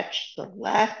 attach the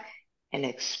left, and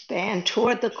expand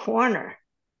toward the corner.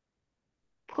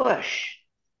 Push.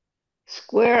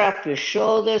 Square up your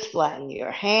shoulders, flatten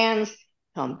your hands,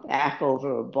 come back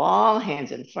over a ball,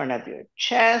 hands in front of your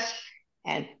chest,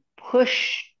 and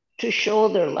push to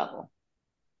shoulder level.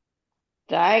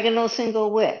 Diagonal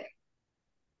single width.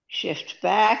 Shift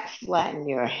back, flatten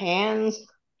your hands,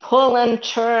 pull and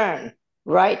turn.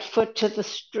 Right foot to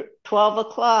the 12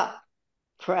 o'clock.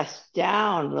 Press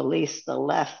down, release the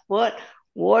left foot,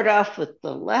 ward off with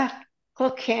the left,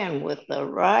 hook hand with the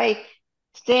right,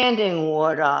 standing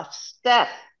ward off, step,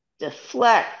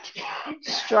 deflect,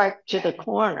 strike to the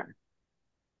corner.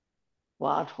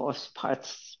 Wild horse parts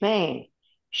Spain,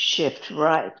 shift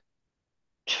right.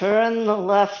 Turn the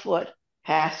left foot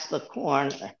past the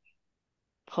corner.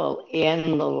 Pull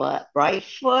in the right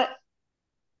foot,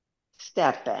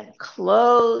 step and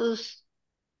close,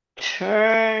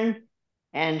 turn,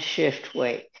 and shift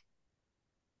weight.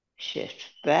 Shift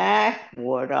back,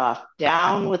 ward off,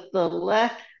 down with the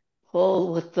left,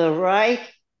 pull with the right,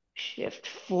 shift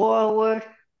forward,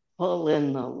 pull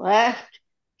in the left,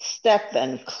 step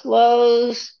and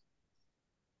close,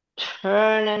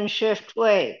 turn and shift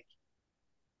weight.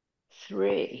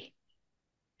 3,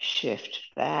 shift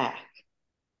back,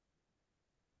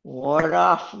 ward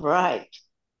off right,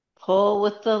 pull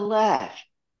with the left,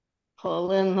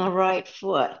 pull in the right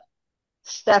foot,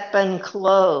 step and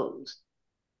close,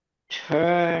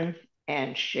 turn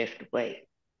and shift weight.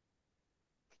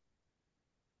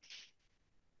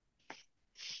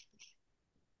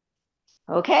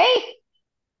 Okay,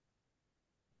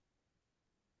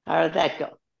 How did that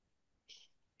go?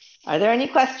 Are there any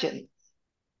questions?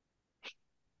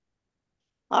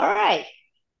 All right.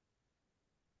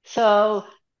 So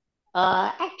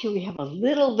actually, we have a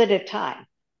little bit of time.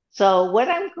 So what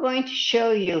I'm going to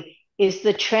show you is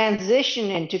the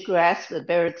transition into grasp the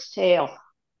bird's tail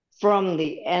from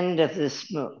the end of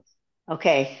this move.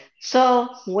 Okay, so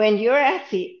when you're at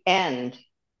the end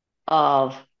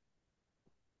of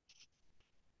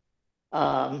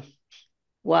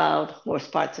wild horse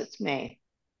parts its mane,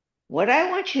 what I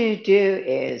want you to do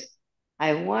is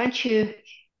I want you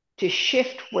to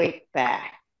shift weight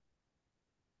back.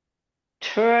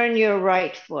 Turn your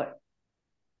right foot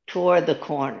toward the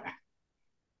corner.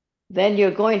 Then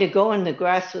you're going to go in the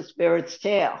grasp with bird's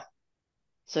tail.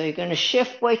 So you're going to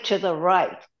shift weight to the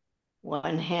right.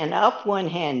 One hand up, one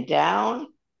hand down.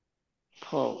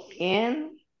 Pull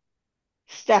in.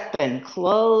 Step and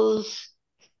close.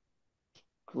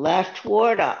 Left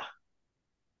water.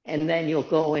 And then you'll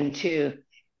go into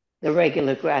the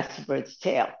regular grasp of bird's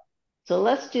tail. So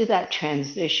let's do that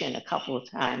transition a couple of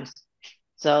times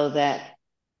so that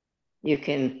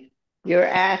you're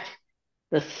at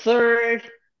the third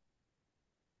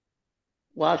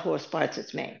wild horse parts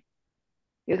its mane.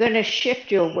 You're going to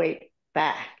shift your weight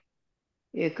back.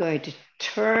 You're going to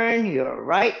turn your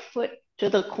right foot to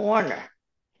the corner.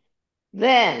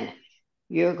 Then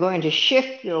you're going to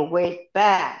shift your weight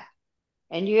back.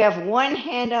 And you have one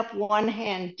hand up, one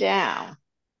hand down.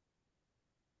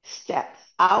 Step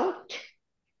out,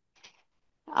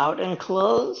 out and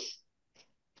close,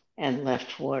 and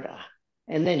left water.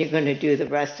 And then you're going to do the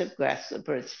rest of grasp the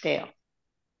bird's tail.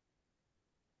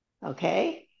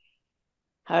 Okay?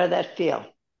 How did that feel?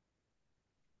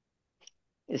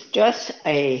 It's just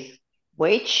a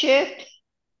weight shift,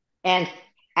 and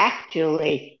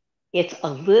actually, it's a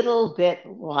little bit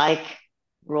like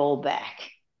rollback.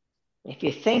 If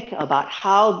you think about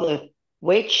how the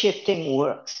weight shifting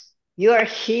works, you're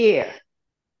here.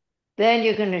 Then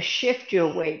you're going to shift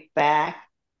your weight back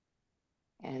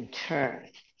and turn.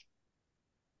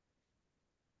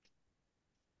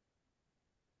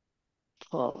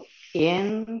 Pull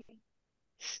in,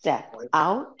 step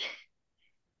out.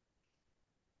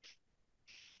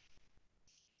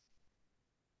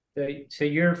 So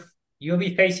you'll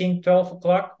be facing 12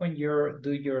 o'clock when you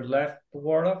do your left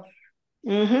warlock?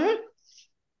 Mm-hmm.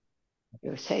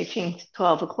 You're facing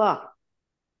 12 o'clock.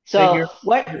 So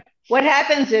what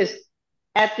happens is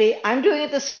I'm doing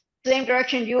it the same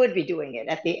direction you would be doing it.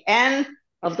 At the end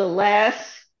of the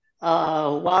last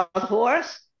wild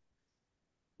horse,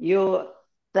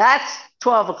 that's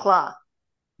 12 o'clock.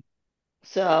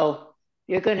 So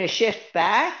you're going to shift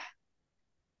back,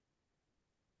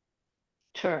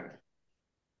 turn,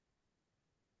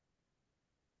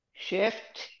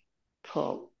 shift,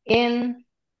 pull in,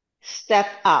 step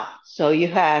out. So you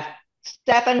have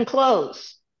step and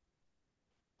close,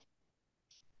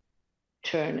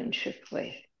 turn and shift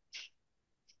weight.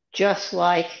 Just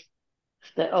like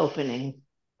the opening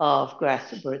of grasp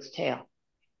the bird's tail.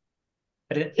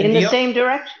 But in the same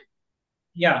direction?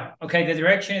 Yeah, okay, the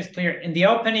direction is clear. In the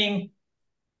opening,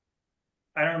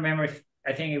 I don't remember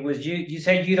I think it was you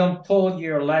said you don't pull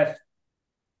your left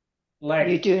leg.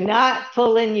 You do not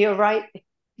pull in your right,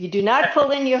 you do not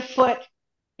pull in your foot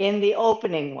in the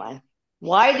opening one.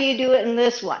 Why do you do it in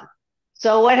this one?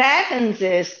 So what happens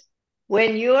is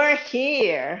when you're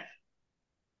here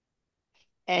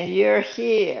and you're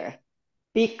here,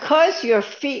 because your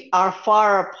feet are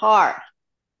far apart,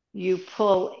 you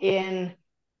pull in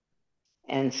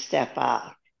and step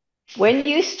out. When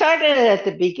you started at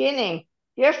the beginning,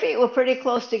 your feet were pretty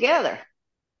close together.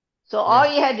 So all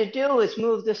you had to do was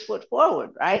move this foot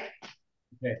forward, right?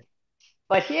 Okay.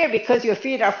 But here, because your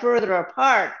feet are further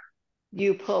apart,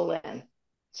 you pull in.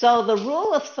 So the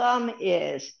rule of thumb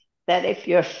is that if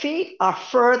your feet are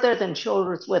further than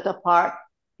shoulders width apart,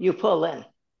 you pull in.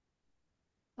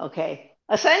 Okay.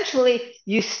 Essentially,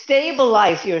 you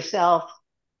stabilize yourself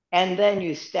and then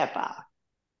you step out.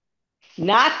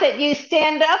 Not that you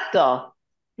stand up though.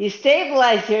 You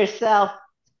stabilize yourself,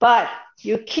 but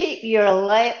you keep your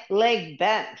leg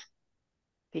bent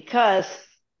because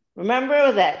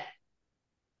remember that.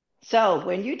 So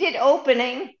when you did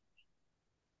opening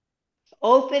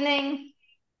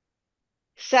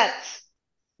sets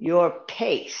your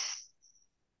pace.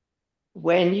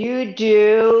 When you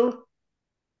do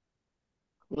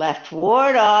left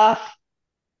ward off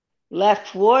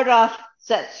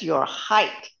sets your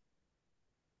height.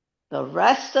 The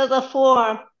rest of the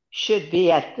form should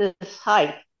be at this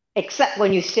height, except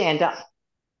when you stand up.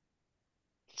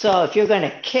 So if you're going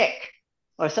to kick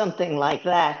or something like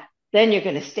that, then you're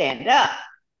going to stand up,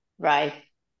 right?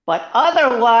 But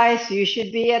otherwise, you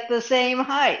should be at the same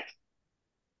height.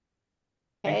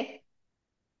 Okay?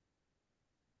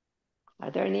 Are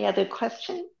there any other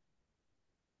questions?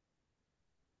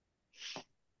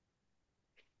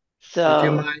 So, would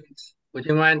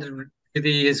you mind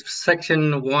the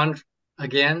section 1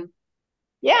 again?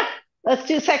 yeah, let's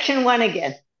do section 1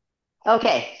 again.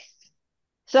 Okay.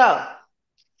 So,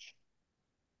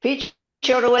 feet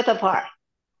shoulder width apart.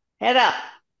 Head up.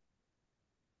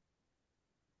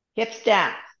 Hips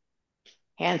down.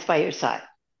 Hands by your side.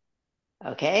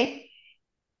 Okay?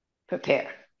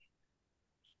 Prepare.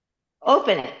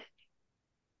 Open it.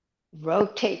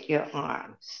 Rotate your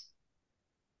arms.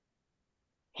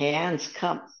 Hands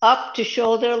come up to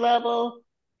shoulder level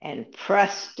and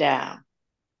press down,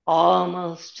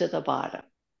 almost to the bottom.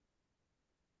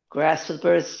 Grasp the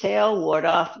bird's tail, ward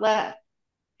off left.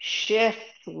 Shift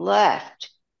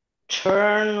left.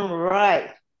 Turn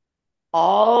right.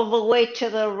 All the way to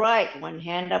the right. One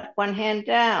hand up, one hand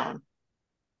down.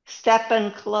 Step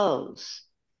and close.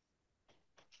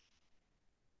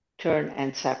 Turn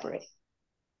and separate.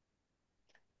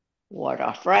 Ward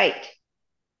off right.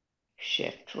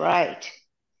 Shift right.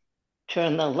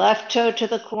 Turn the left toe to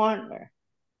the corner.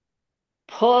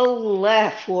 Pull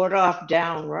left, ward off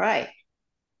down right.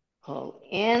 Pull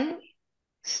in,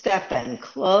 step and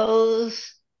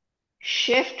close.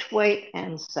 Shift, weight,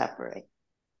 and separate.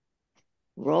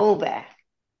 Roll back.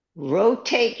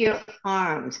 Rotate your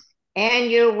arms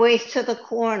and your waist to the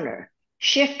corner.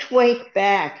 Shift weight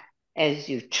back as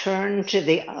you turn to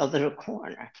the other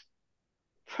corner.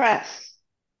 Press.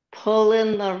 Pull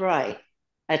in the right.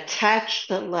 Attach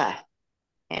the left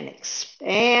and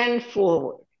expand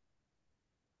forward.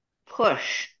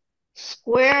 Push.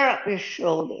 Square up your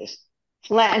shoulders.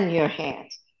 Flatten your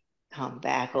hands. Come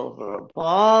back over a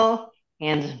ball.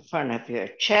 Hands in front of your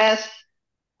chest.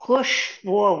 Push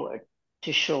forward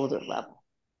to shoulder level.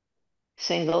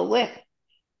 Single whip.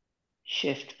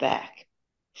 Shift back.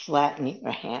 Flatten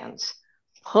your hands.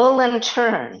 Pull and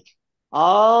turn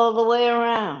all the way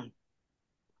around.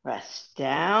 Press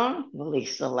down.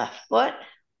 Release the left foot.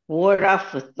 Ward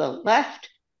off with the left.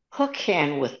 Hook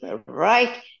hand with the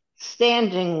right.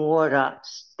 Standing ward up.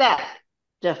 Step.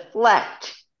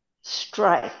 Deflect.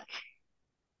 Strike.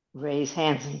 Raise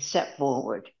hands and step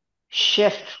forward.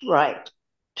 Shift right.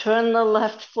 Turn the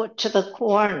left foot to the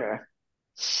corner.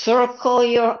 Circle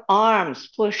your arms.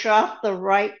 Push off the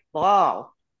right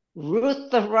ball.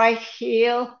 Root the right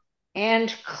heel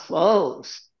and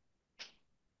close.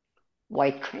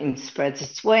 White crane spreads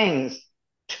its wings.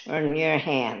 Turn your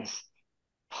hands.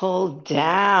 Pull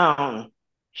down.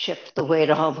 Shift the weight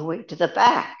all the way to the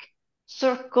back.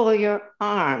 Circle your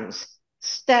arms.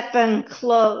 Step and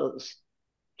close.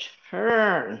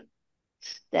 Turn.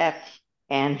 Step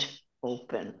and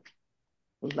open.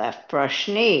 Left brush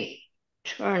knee.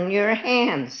 Turn your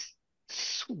hands.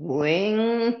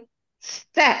 Swing.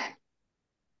 Step.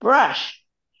 Brush.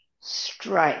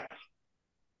 Strike.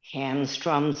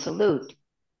 Hamstring salute.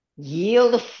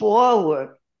 Yield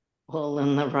forward. Pull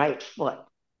in the right foot.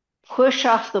 Push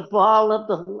off the ball of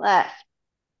the left.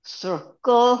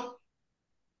 Circle.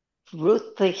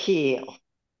 Root the heel.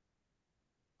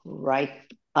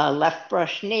 Left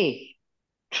brush knee.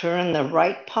 Turn the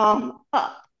right palm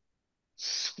up.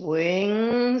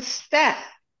 Swing, step.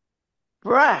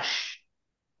 Brush.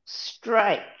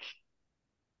 Strike.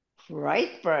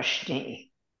 Right brush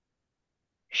knee.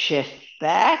 Shift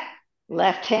back.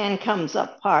 Left hand comes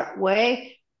up part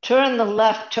way. Turn the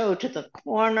left toe to the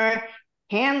corner.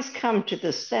 Hands come to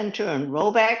the center in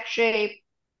rollback shape.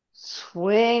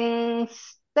 Swing,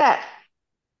 step.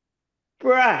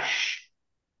 Brush.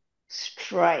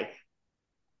 Strike.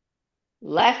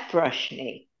 Left brush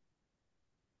knee.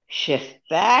 Shift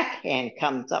back. Hand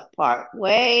comes up part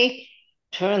way.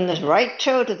 Turn the right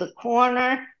toe to the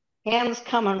corner. Hands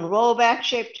come in rollback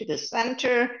shape to the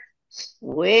center.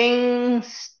 Swing,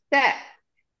 step.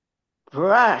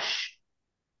 Brush.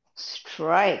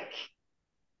 Strike.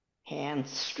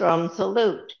 Hamstring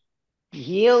salute.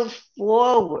 Yield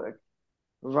forward.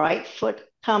 Right foot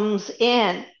comes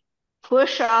in.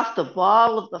 Push off the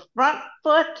ball of the front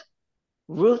foot.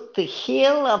 Root the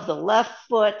heel of the left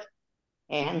foot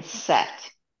and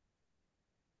set.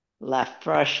 Left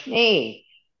brush knee.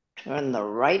 Turn the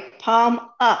right palm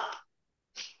up.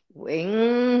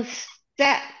 Swing,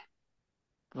 step.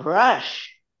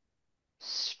 Brush.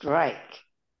 Strike.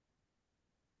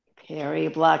 Parry,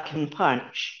 block, and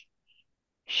punch.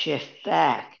 Shift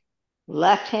back.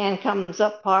 Left hand comes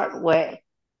up part way.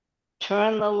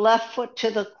 Turn the left foot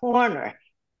to the corner.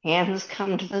 Hands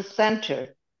come to the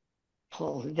center.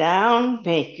 Pull down,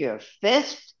 make your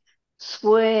fist.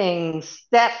 swing,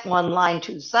 step, one line,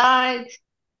 two sides,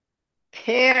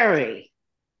 parry,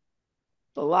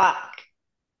 block,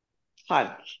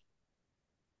 punch.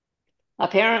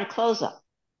 Apparent close-up,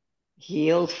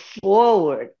 heel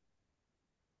forward,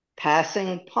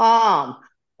 passing palm,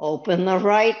 open the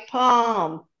right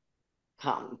palm,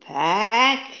 come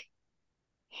back,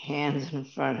 hands in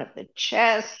front of the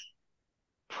chest,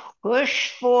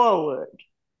 push forward,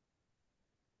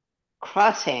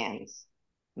 cross hands,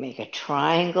 make a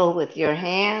triangle with your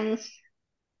hands,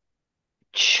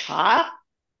 chop,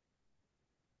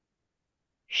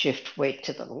 shift weight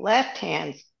to the left,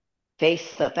 hands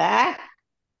face the back,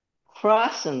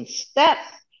 cross and step,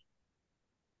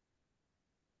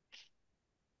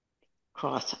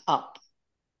 cross up.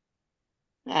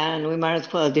 And we might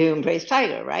as well do embrace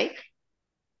tiger, right?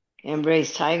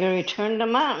 Embrace tiger, return to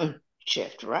mountain,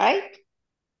 shift right,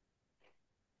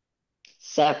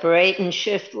 separate and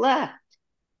shift left,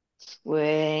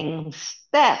 swing,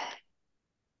 step,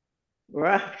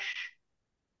 rush,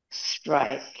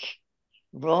 strike,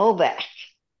 roll back,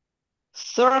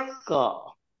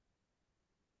 circle,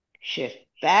 shift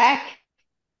back,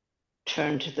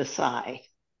 turn to the side,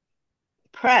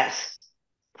 press,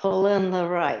 pull in the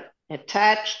right,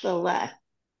 attach the left,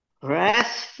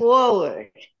 press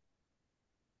forward,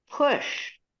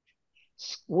 push,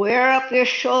 square up your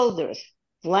shoulders,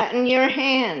 flatten your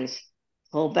hands,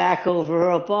 pull back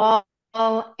over a ball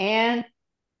and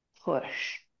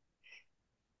push.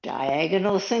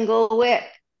 Diagonal single whip,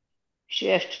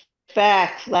 shift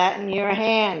back, flatten your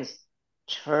hands,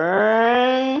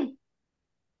 turn,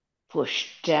 push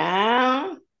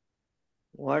down,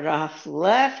 ward off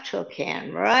left, hook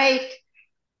hand right,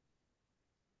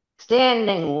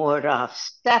 standing ward off,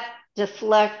 step,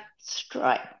 deflect,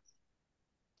 strike.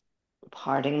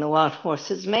 Parting the wild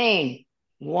horse's mane,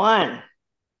 one,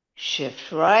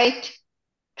 shift right,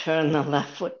 turn the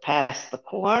left foot past the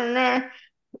corner,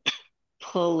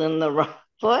 pull in the right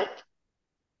foot,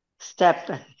 step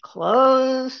and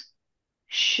close,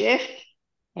 shift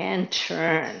and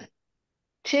turn.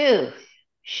 Two,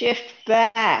 shift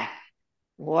back,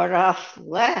 ward off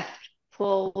left,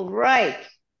 pull right,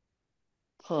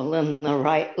 pull in the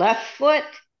right left foot,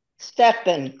 step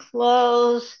and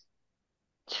close,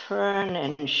 turn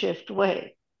and shift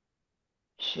weight,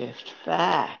 shift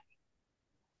back,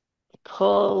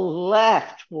 pull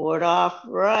left, ward off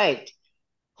right,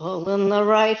 pull in the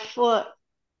right foot,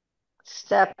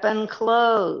 step and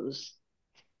close,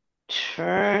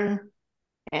 turn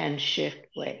and shift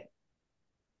weight.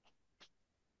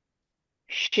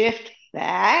 Shift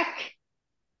back,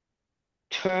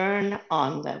 turn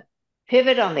on the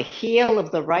pivot on the heel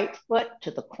of the right foot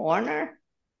to the corner,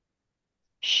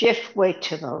 shift weight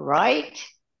to the right,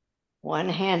 one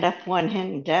hand up, one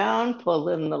hand down, pull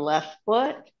in the left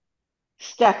foot,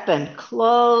 step and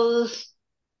close,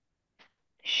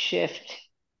 shift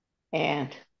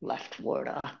and left ward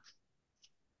off.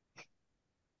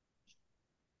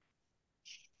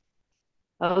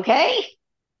 Okay,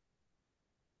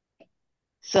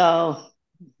 so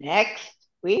next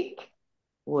week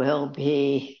will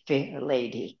be Fair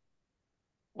Lady.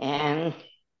 And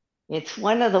it's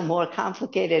one of the more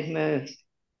complicated moves,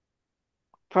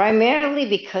 primarily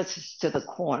because it's to the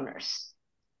corners.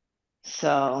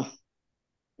 So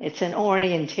it's an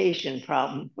orientation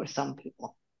problem for some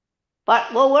people,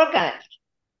 but we'll work on it.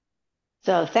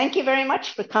 So thank you very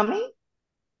much for coming,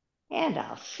 and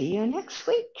I'll see you next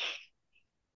week.